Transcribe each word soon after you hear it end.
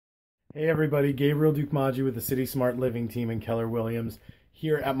Hey everybody, Gabriel Duke-Maggi with the City Smart Living team in Keller Williams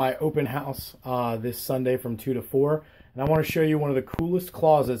here at my open house this Sunday from 2 to 4. And I want to show you one of the coolest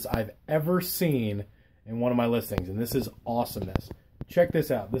closets I've ever seen in one of my listings. And this is awesomeness. Check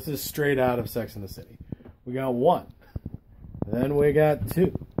this out. This is straight out of Sex and the City. We got one. Then we got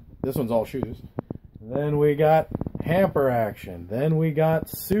two. This one's all shoes. Then we got hamper action. Then we got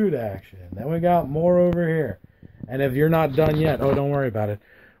suit action. Then we got more over here. And if you're not done yet, oh, don't worry about it.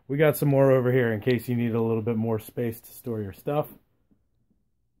 We got some more over here in case you need a little bit more space to store your stuff.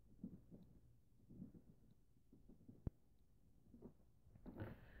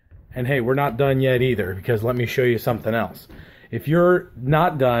 And hey, we're not done yet either, because let me show you something else. If you're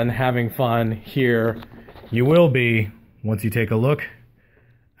not done having fun here, you will be once you take a look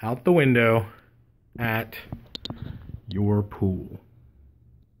out the window at your pool.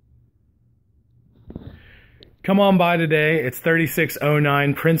 Come on by today. It's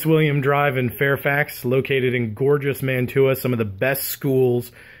 3609 Prince William Drive in Fairfax, located in gorgeous Mantua, some of the best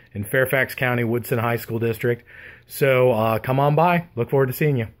schools in Fairfax County, Woodson High School District. So come on by. Look forward to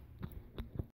seeing you.